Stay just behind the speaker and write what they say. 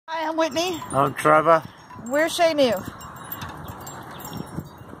Hi, I'm Whitney. I'm Trevor. We're Chez-Nous.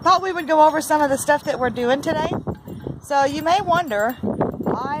 Thought we would go over some of the stuff that we're doing today. So you may wonder,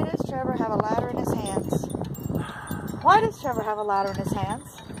 why does Trevor have a ladder in his hands? Why does Trevor have a ladder in his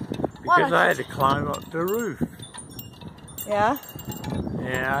hands? Because I had to climb up the roof. Yeah?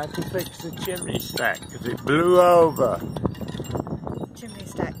 Yeah, I had to fix the chimney stack because it blew over. Chimney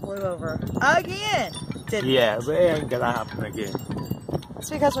stack blew over. Again! Didn't Yeah, it? but it ain't gonna happen again. It's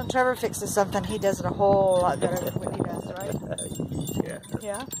because when Trevor fixes something, he does it a whole lot better than Whitney does, right? Yeah.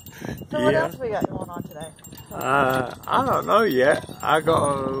 Yeah? So what else we got going on today? I don't know yet. I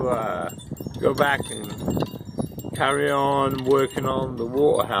gotta go back and carry on working on the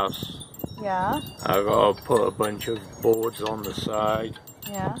water house. Yeah? I gotta put a bunch of boards on the side.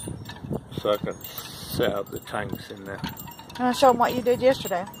 Yeah? So I can set up the tanks in there. I'm going to show them what you did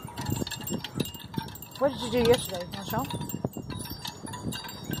yesterday. What did you do yesterday? Want to show them?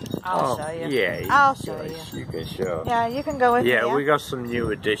 I'll show you. Yeah, I'll show you. You can show. Yeah, you can go with me. Yeah, we got some new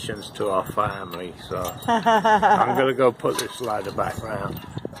additions to our family, so I'm going to go put this ladder back round.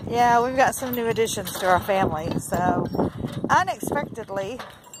 Yeah, we've got some new additions to our family. So, unexpectedly,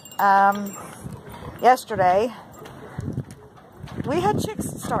 yesterday, we had chicks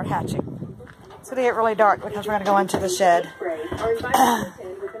start hatching. It's going to get really dark because we're going to go into the shed.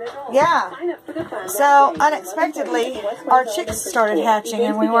 Yeah, so unexpectedly our chicks started hatching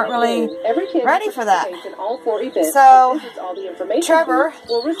and we weren't really ready for that. So Trevor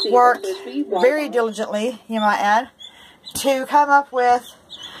worked very diligently, you might add, to come up with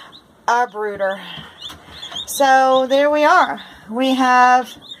our brooder. So there we are.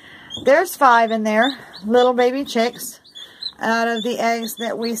 There's 5 in there, little baby chicks, out of the eggs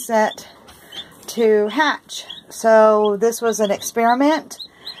that we set to hatch. So this was an experiment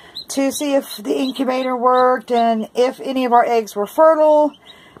to see if the incubator worked and if any of our eggs were fertile,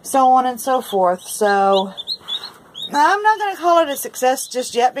 so on and so forth. So I'm not going to call it a success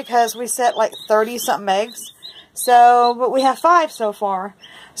just yet because we set like 30-something eggs. So, but we have 5 so far.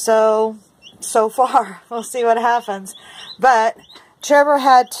 So far, we'll see what happens. But Trevor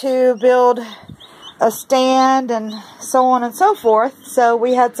had to build a stand and so on and so forth. So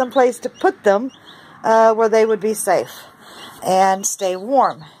we had some place to put them where they would be safe and stay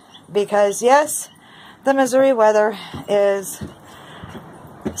warm. Because, yes, the Missouri weather is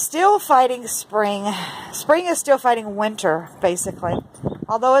still fighting spring. Spring is still fighting winter, basically.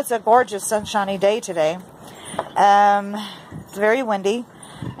 Although it's a gorgeous, sunshiny day today. It's very windy.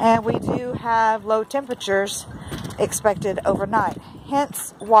 And we do have low temperatures expected overnight.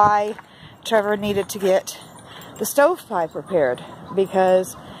 Hence why Trevor needed to get the stovepipe repaired.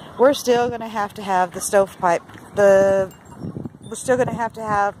 Because we're still going to have the stovepipe. We're still going to have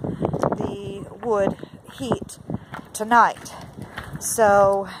the wood heat tonight.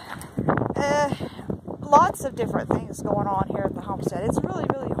 So, lots of different things going on here at the homestead. It's really,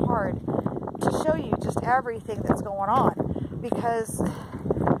 really hard to show you just everything that's going on because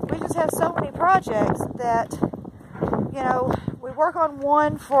we just have so many projects that, you know, we work on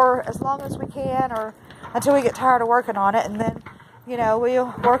one for as long as we can or until we get tired of working on it, and then, you know,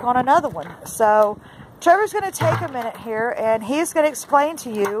 we'll work on another one. So Trevor's going to take a minute here and he's going to explain to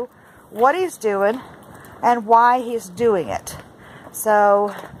you what he's doing and why he's doing it.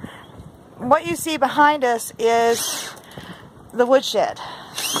 So what you see behind us is the woodshed.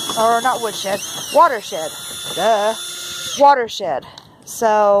 Or not woodshed, watershed. Duh. Watershed.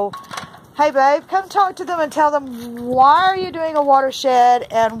 So, hey babe, come talk to them and tell them why are you doing a watershed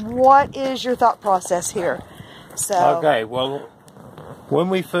and what is your thought process here. So okay, well, when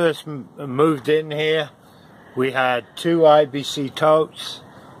we first moved in here, we had 2 IBC totes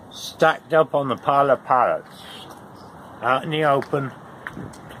stacked up on the pile of pallets out in the open.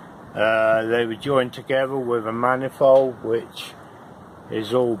 They were joined together with a manifold which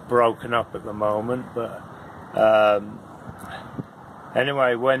is all broken up at the moment, but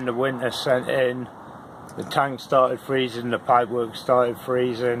anyway, when the winter set in, the tank started freezing, the pipework started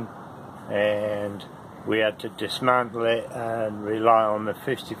freezing, and we had to dismantle it and rely on the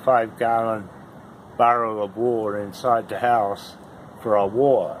 55-gallon barrel of water inside the house for our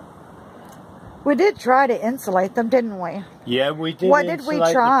water. we did try to insulate them, didn't we? Yeah, we did. What did we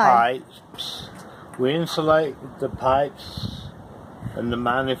try? The pipes. We insulated the pipes and the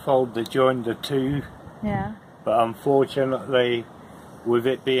manifold that joined the 2. Yeah. But unfortunately, with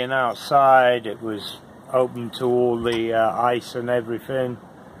it being outside, it was open to all the ice and everything,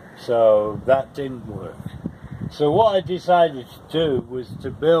 so that didn't work. So what I decided to do was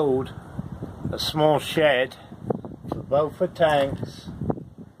to build a small shed for both the tanks,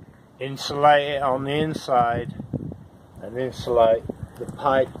 insulate it on the inside, and insulate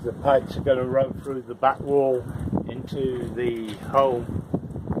the pipes are going to run through the back wall into the home,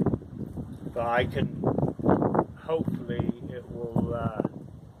 but I can, hopefully it will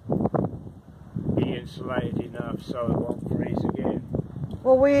be insulated enough so it won't freeze again.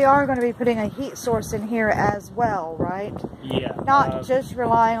 Well, we are going to be putting a heat source in here as well, right? Yeah. Not just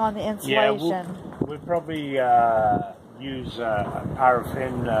relying on the insulation. Yeah, we'll probably use a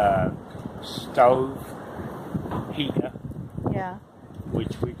paraffin stove heater. Yeah.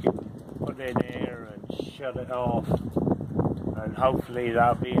 Which we can put in here and shut it off, and hopefully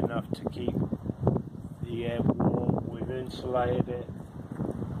that'll be enough to keep the air warm. We've insulated it.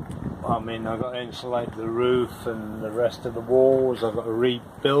 I mean, I've got to insulate the roof and the rest of the walls. I've got to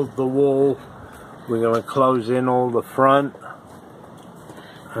rebuild the wall. We're going to close in all the front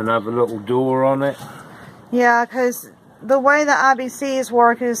and have a little door on it. Yeah, because the way the IBCs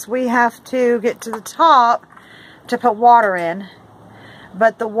work is we have to get to the top to put water in.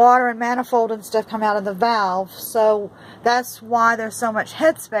 But the water and manifold and stuff come out of the valve, so that's why there's so much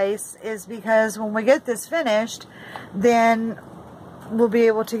headspace, is because when we get this finished, then we'll be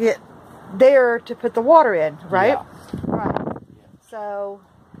able to get there to put the water in, right? Yeah. Right. So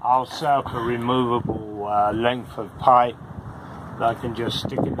I'll set up a removable length of pipe that I can just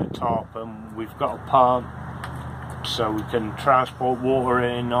stick in the top, and we've got a pump so we can transport water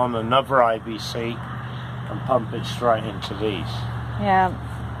in on another IBC and pump it straight into these.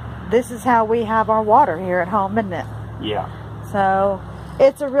 yeah, this is how we have our water here at home, isn't it? Yeah. So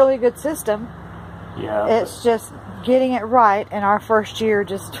it's a really good system. Yeah. It's just getting it right, and our first year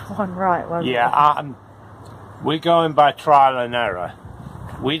just went right, wasn't it? Yeah, we're going by trial and error.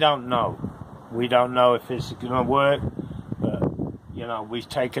 We don't know. We don't know if it's going to work, but, you know, we've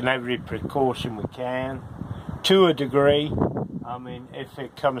taken every precaution we can to a degree. I mean, if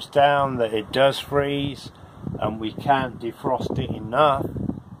it comes down that it does freeze and we can't defrost it enough,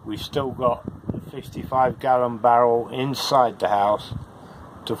 we've still got a 55-gallon barrel inside the house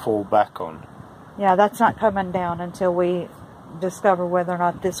to fall back on. Yeah, that's not coming down until we discover whether or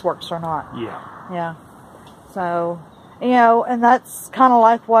not this works or not. Yeah. Yeah. So, you know, and that's kind of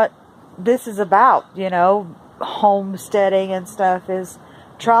like what this is about, you know, homesteading and stuff, is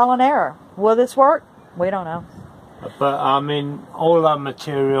trial and error. Will this work? We don't know. But, I mean, all our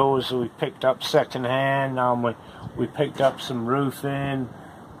materials we picked up secondhand. We picked up some roofing.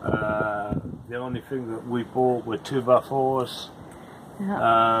 The only thing that we bought were 2x4s.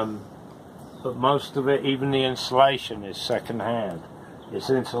 Yeah. But most of it, even the insulation, is secondhand. It's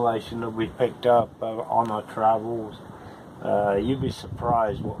insulation that we picked up on our travels. You'd be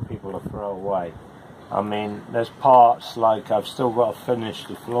surprised what people throw away. I mean, there's parts like I've still got to finish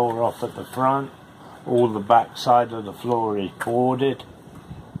the floor off at the front. All the back side of the floor is boarded,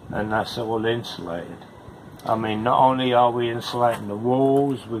 and that's all insulated. I mean, not only are we insulating the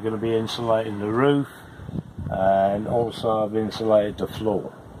walls, we're going to be insulating the roof, and also I've insulated the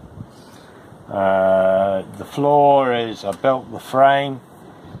floor. The floor is, I built the frame,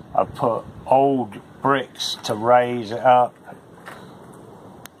 I put old bricks to raise it up,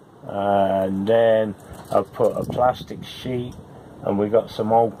 and then I put a plastic sheet, and we got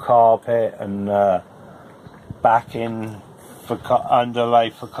some old carpet and backing for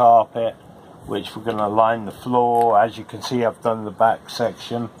underlay for carpet, which we're going to line the floor. As you can see, I've done the back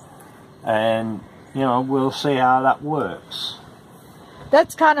section, and you know, we'll see how that works.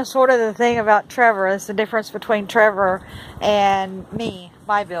 That's kind of sort of the thing about Trevor. It's the difference between Trevor and me,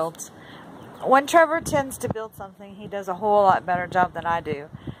 my builds. When Trevor tends to build something, he does a whole lot better job than I do.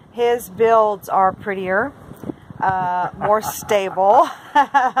 His builds are prettier, more stable,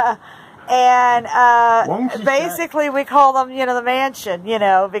 and basically we call them, you know, the mansion, you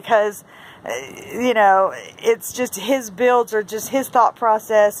know, because, you know, it's just his builds are just, his thought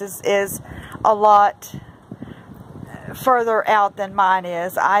process is a lot further out than mine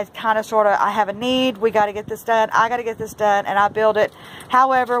is. I kind of sort of, I have a need, we got to get this done, I got to get this done, and I build it,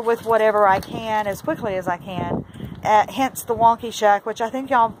 however, with whatever I can, as quickly as I can. Hence the wonky shack, which I think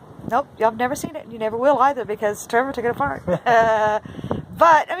y'all, nope, y'all have never seen it. You never will either, because Trevor took it apart. But,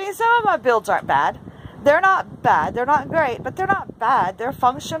 I mean, some of my builds aren't bad. They're not bad. They're not great, but they're not bad. They're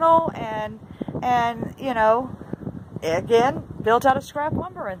functional and you know, again, built out of scrap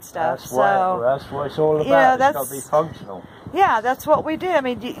lumber and stuff. That's what it's all about. You know, it's got to be functional. Yeah, that's what we do. I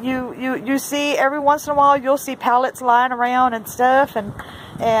mean, you see every once in a while you'll see pallets lying around and stuff,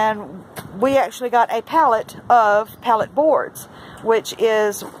 and we actually got a pallet of pallet boards, which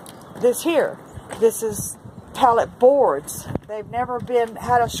is this here. This is pallet boards. They've never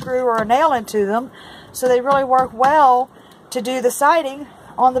had a screw or a nail into them, so they really work well to do the siding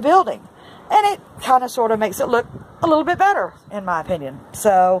on the building, and it kind of sort of makes it look a little bit better, in my opinion.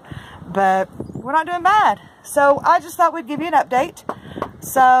 So, but we're not doing bad. So I just thought we'd give you an update.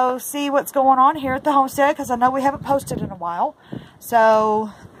 So see what's going on here at the homestead, because I know we haven't posted in a while.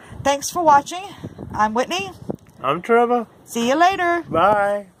 So thanks for watching. I'm Whitney. I'm Trevor. See you later.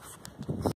 Bye.